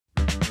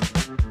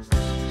My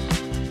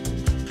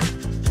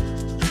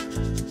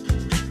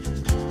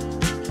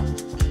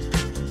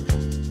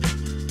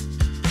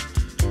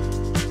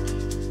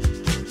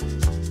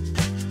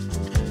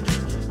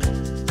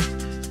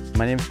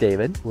name is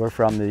David. We're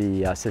from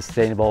the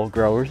Sustainable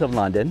Growers of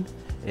London,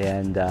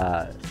 and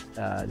at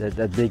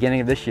the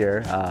beginning of this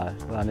year,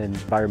 London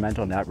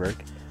Environmental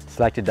Network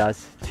selected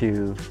us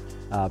to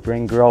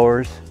bring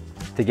growers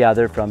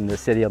together from the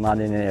City of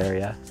London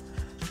area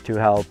to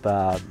help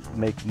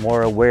make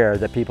more aware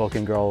that people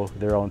can grow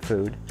their own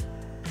food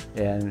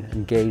and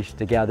engage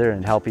together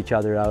and help each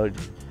other out.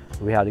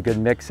 We had a good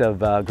mix of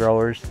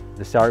growers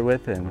to start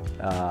with, and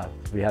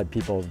we had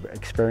people,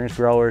 experienced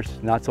growers,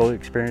 not so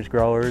experienced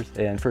growers,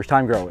 and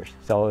first-time growers.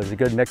 So it was a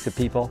good mix of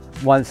people.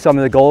 Some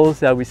of the goals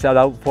that we set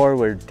out for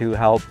were to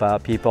help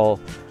people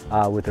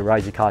with the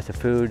rising cost of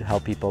food,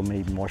 help people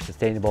be more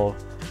sustainable,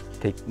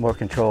 take more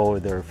control over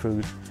their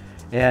food,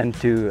 and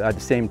to, at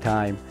the same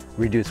time,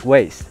 reduce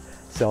waste.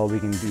 So we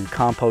can do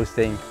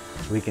composting.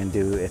 We can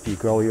do, if you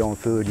grow your own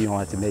food, you don't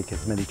have to make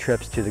as many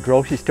trips to the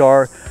grocery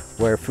store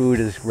where food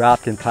is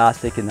wrapped in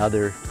plastic and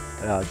other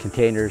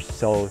containers.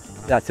 So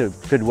that's a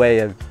good way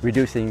of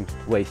reducing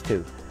waste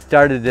too.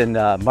 Started in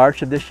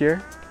March of this year.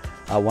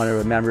 One of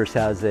our members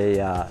has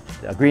a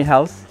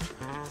greenhouse.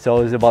 So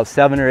it was about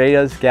 7 or 8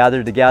 of us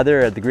gathered together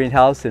at the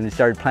greenhouse, and we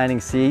started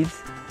planting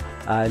seeds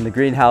in the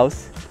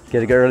greenhouse,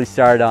 get an early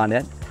start on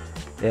it.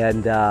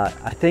 And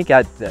I think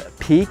at the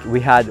peak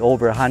we had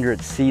over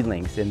 100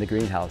 seedlings in the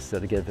greenhouse, so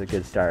to give it a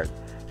good start.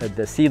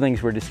 The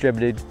seedlings were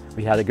distributed.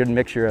 We had a good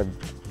mixture of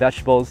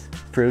vegetables,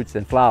 fruits,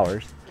 and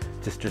flowers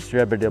just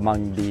distributed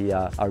among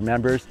our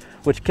members,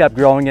 which kept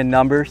growing in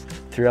numbers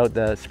throughout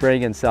the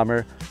spring and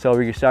summer. So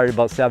we started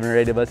about 7 or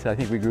 8 of us. I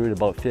think we grew to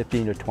about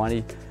 15 or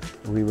 20.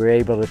 We were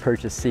able to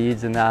purchase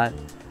seeds and that,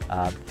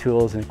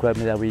 tools and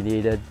equipment that we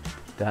needed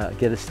to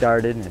get us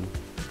started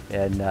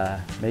and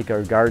make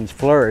our gardens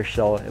flourish.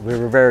 So we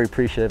were very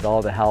appreciative of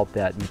all the help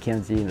that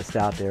McKinsey and the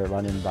staff there at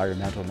London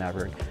Environmental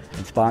Network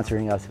and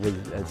sponsoring us.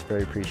 It's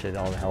very appreciative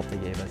of all the help they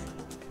gave us.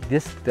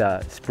 Just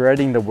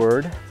spreading the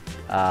word,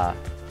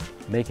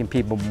 making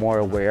people more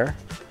aware.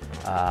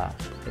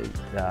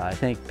 I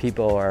think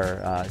people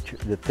are,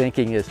 the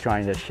thinking is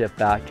trying to shift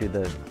back to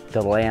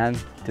the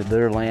land, to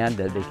their land,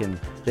 that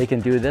they can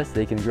do this,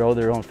 they can grow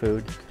their own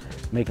food,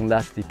 making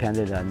less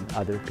dependent on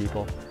other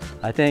people.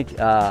 I think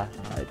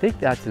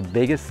that's the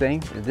biggest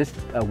thing, just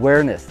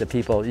awareness that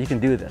people, you can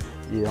do this.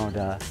 You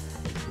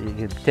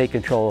can take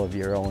control of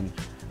your own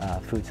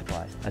food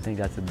supply. I think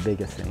that's the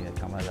biggest thing that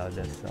comes out of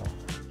this. So.